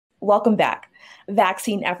Welcome back.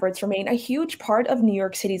 Vaccine efforts remain a huge part of New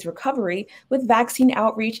York City's recovery, with vaccine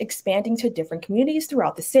outreach expanding to different communities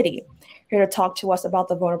throughout the city. Here to talk to us about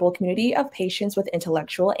the vulnerable community of patients with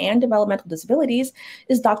intellectual and developmental disabilities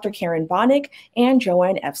is Dr. Karen Bonuck and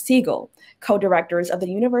Joanne F. Siegel, co-directors of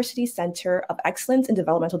the University Center of Excellence in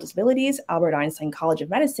Developmental Disabilities, Albert Einstein College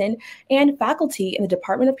of Medicine, and faculty in the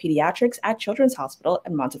Department of Pediatrics at Children's Hospital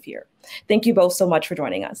in Montefiore. Thank you both so much for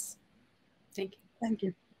joining us. Thank you. Thank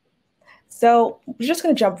you. So we're just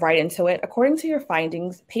going to jump right into it. According to your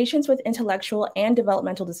findings, patients with intellectual and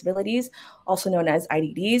developmental disabilities, also known as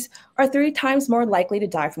IDDs, are 3 times more likely to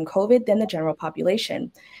die from COVID than the general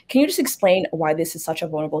population. Can you just explain why this is such a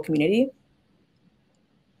vulnerable community?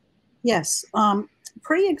 Yes.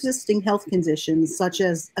 Pre-existing health conditions such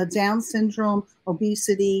as Down syndrome,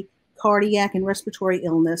 obesity, cardiac and respiratory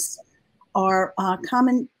illness are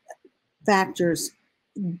common factors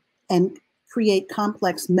and create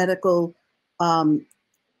complex medical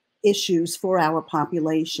issues for our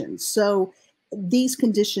population. So these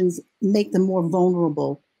conditions make them more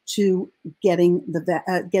vulnerable to getting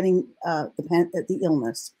the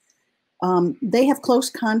illness. They have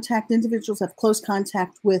close contact. Individuals have close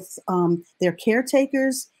contact with their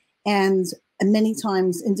caretakers, and many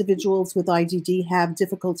times individuals with IDD have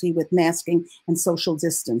difficulty with masking and social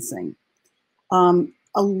distancing.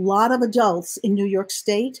 A lot of adults in New York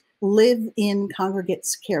State live in congregate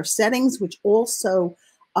care settings, which also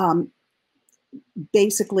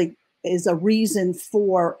basically is a reason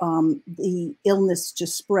for the illness to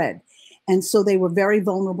spread. And so they were very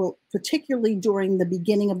vulnerable, particularly during the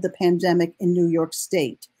beginning of the pandemic in New York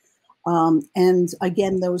State. And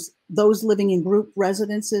again, those living in group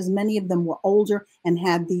residences, many of them were older and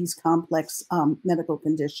had these complex medical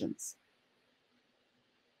conditions.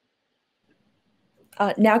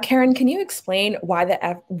 Now, Karen, can you explain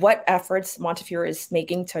what efforts Montefiore is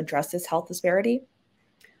making to address this health disparity?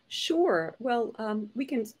 Sure. Well, we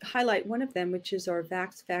can highlight one of them, which is our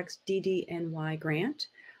Vax DDNY grant,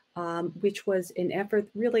 which was an effort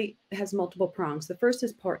really has multiple prongs. The first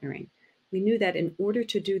is partnering. We knew that in order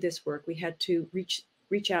to do this work, we had to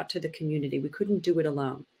reach out to the community. We couldn't do it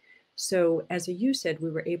alone. So as you said, we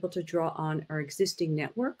were able to draw on our existing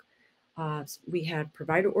network. We had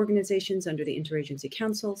provider organizations under the Interagency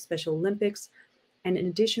Council, Special Olympics, and in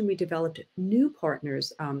addition, we developed new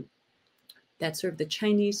partners that serve the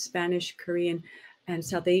Chinese, Spanish, Korean, and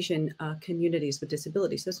South Asian communities with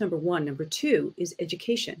disabilities. So that's number one. Number two is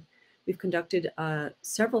education. We've conducted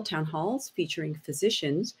several town halls featuring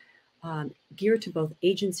physicians geared to both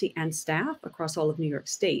agency and staff across all of New York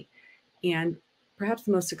State. And perhaps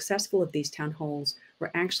the most successful of these town halls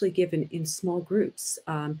were actually given in small groups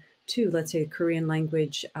to, let's say, Korean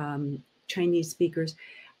language, Chinese speakers.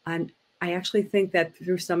 And I actually think that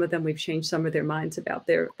through some of them, we've changed some of their minds about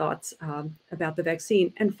their thoughts about the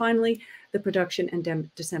vaccine. And finally, the production and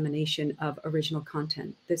dissemination of original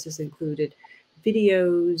content. This has included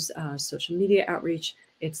videos, social media outreach,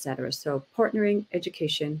 etc. So partnering,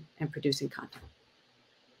 education, and producing content.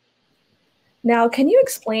 Now, can you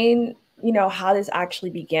explain, how this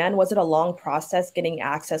actually began? Was it a long process getting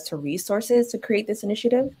access to resources to create this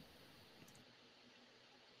initiative?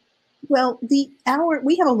 Well, we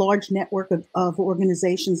have a large network of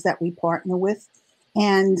organizations that we partner with.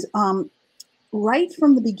 And right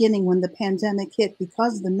from the beginning, when the pandemic hit,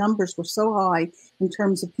 because the numbers were so high in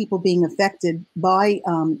terms of people being affected by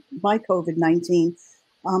COVID-19,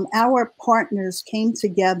 our partners came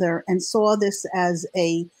together and saw this as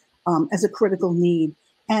a critical need.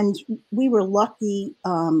 And we were lucky.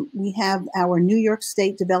 We have our New York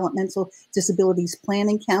State Developmental Disabilities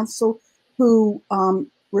Planning Council, who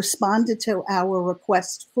responded to our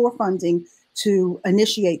request for funding to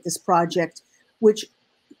initiate this project, which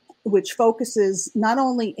focuses not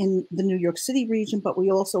only in the New York City region, but we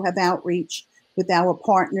also have outreach with our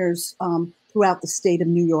partners throughout the state of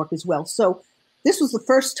New York as well. So this was the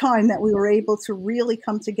first time that we were able to really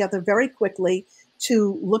come together very quickly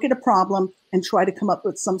to look at a problem and try to come up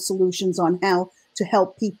with some solutions on how to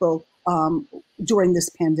help people during this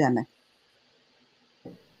pandemic.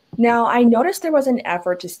 Now, I noticed there was an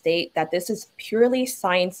effort to state that this is purely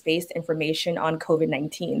science-based information on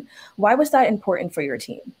COVID-19. Why was that important for your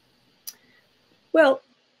team? Well,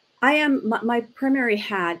 my primary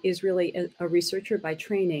hat is really a researcher by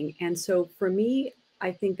training. And so for me,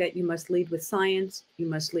 I think that you must lead with science, you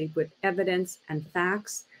must lead with evidence and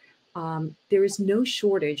facts. There is no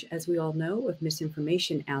shortage, as we all know, of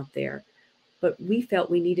misinformation out there, but we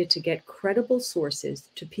felt we needed to get credible sources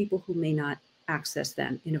to people who may not access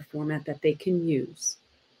them in a format that they can use.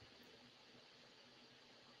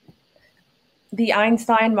 The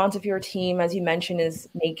Einstein Montefiore team, as you mentioned, is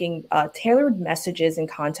making tailored messages and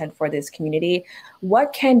content for this community.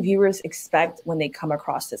 What can viewers expect when they come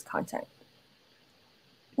across this content?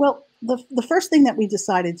 Well, the first thing that we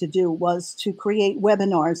decided to do was to create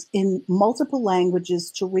webinars in multiple languages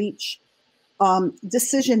to reach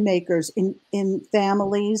decision makers in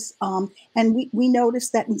families. And we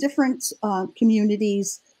noticed that in different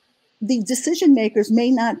communities, the decision makers may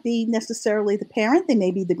not be necessarily the parent. They may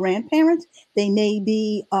be the grandparent. They may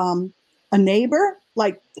be a neighbor,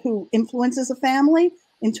 like who influences a family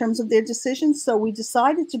in terms of their decisions. So we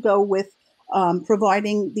decided to go with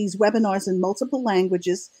providing these webinars in multiple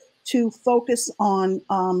languages to focus on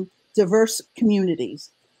diverse communities.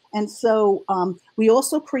 And so we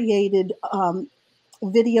also created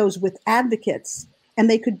videos with advocates, and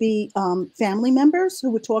they could be family members who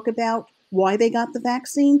would talk about why they got the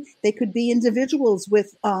vaccine. They could be individuals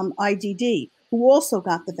with IDD who also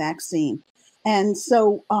got the vaccine. And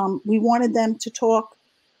so we wanted them to talk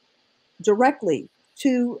directly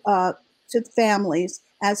to families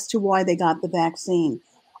as to why they got the vaccine.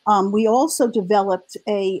 We also developed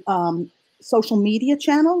a social media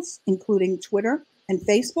channels, including Twitter and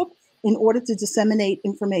Facebook, in order to disseminate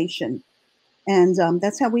information. And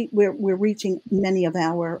that's how we're reaching many of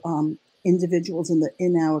our individuals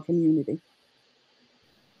in our community.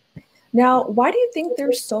 Now, why do you think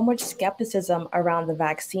there's so much skepticism around the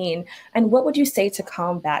vaccine? And what would you say to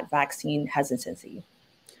combat vaccine hesitancy?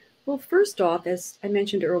 Well, first off, as I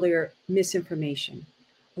mentioned earlier, misinformation.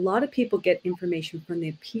 A lot of people get information from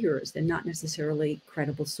their peers and not necessarily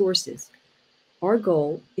credible sources. Our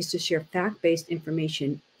goal is to share fact-based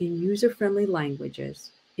information in user-friendly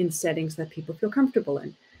languages in settings that people feel comfortable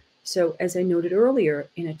in. So as I noted earlier,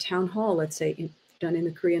 in a town hall, let's say done in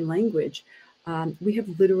the Korean language, we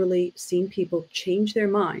have literally seen people change their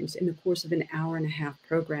minds in the course of an hour and a half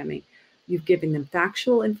programming. You've given them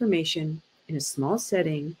factual information in a small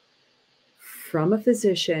setting from a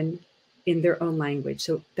physician in their own language.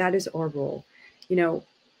 So that is our role. You know,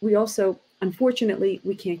 we also, unfortunately,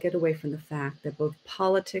 we can't get away from the fact that both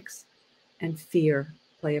politics and fear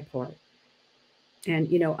play a part. And,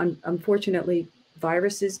 you know, unfortunately,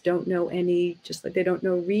 viruses don't know any, just like they don't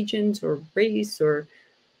know regions or race or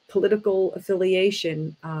political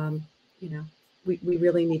affiliation. You know, we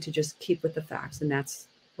really need to just keep with the facts, and that's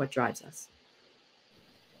what drives us.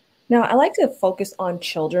 Now, I like to focus on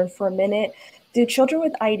children for a minute. Do children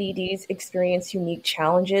with IDDs experience unique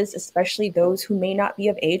challenges, especially those who may not be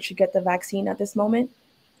of age to get the vaccine at this moment?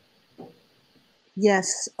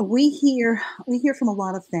 Yes, we hear from a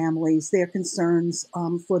lot of families their concerns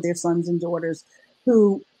for their sons and daughters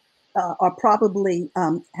who are probably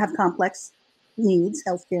have complex needs,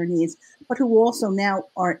 healthcare needs, but who also now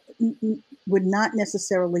would not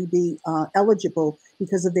necessarily be eligible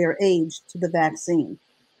because of their age to the vaccine.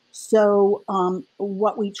 So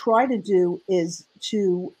what we try to do is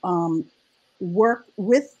to work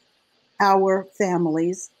with our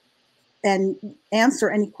families and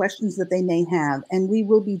answer any questions that they may have. And we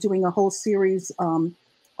will be doing a whole series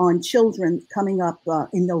on children coming up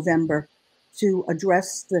in November to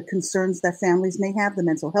address the concerns that families may have, the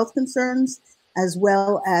mental health concerns, as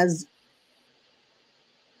well as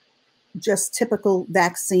just typical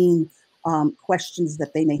vaccine questions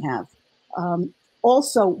that they may have.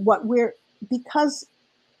 Also, because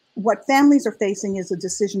what families are facing is a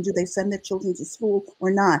decision: do they send their children to school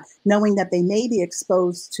or not, knowing that they may be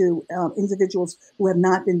exposed to individuals who have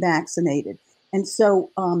not been vaccinated. And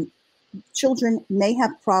so children may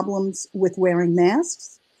have problems with wearing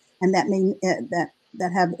masks, and that may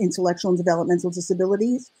that have intellectual and developmental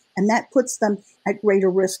disabilities, and that puts them at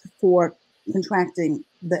greater risk for contracting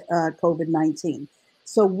the COVID-19.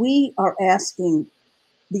 So we are asking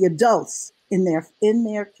the adults in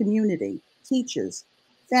their community, teachers,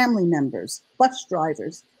 family members, bus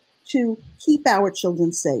drivers, to keep our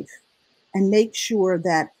children safe and make sure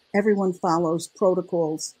that everyone follows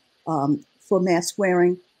protocols for mask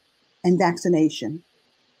wearing and vaccination.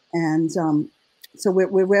 And so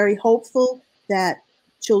we're very hopeful that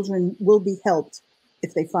children will be helped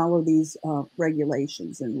if they follow these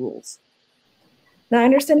regulations and rules. Now, I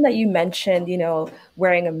understand that you mentioned,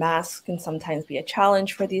 wearing a mask can sometimes be a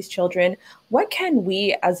challenge for these children. What can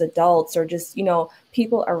we as adults or just,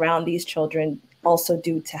 people around these children also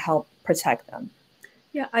do to help protect them?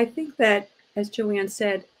 Yeah, I think that, as Joanne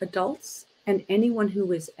said, adults and anyone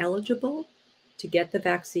who is eligible to get the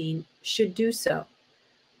vaccine should do so.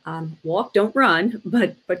 Walk, don't run,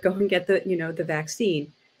 but go and get the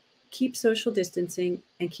vaccine. Keep social distancing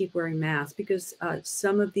and keep wearing masks, because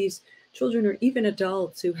some of these children or even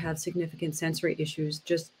adults who have significant sensory issues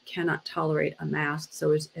just cannot tolerate a mask.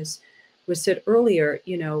 So as was said earlier,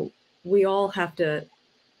 we all have to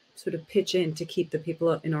sort of pitch in to keep the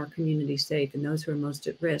people in our community safe, and those who are most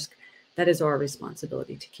at risk. That is our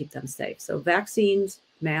responsibility to keep them safe. So vaccines,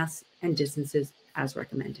 masks, and distances as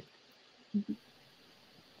recommended.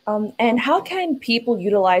 And how can people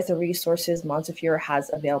utilize the resources Montefiore has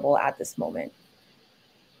available at this moment?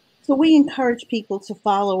 So we encourage people to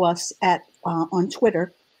follow us on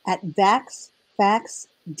Twitter at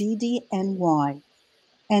VaxFaxDDNY.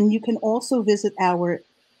 And you can also visit our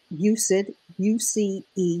UCED,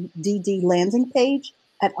 UCEDD landing page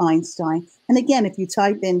at Einstein. And again, if you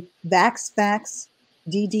type in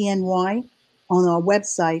VaxFaxDDNY on our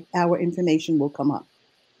website, our information will come up.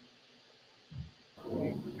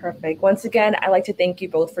 Perfect. Once again, I'd like to thank you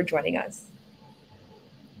both for joining us.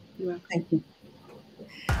 You're welcome. Thank you.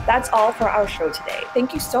 That's all for our show today.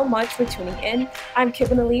 Thank you so much for tuning in. I'm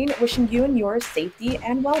Kibin Alleyne, wishing you and yours safety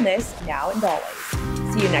and wellness now and always.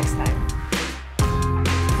 See you next time.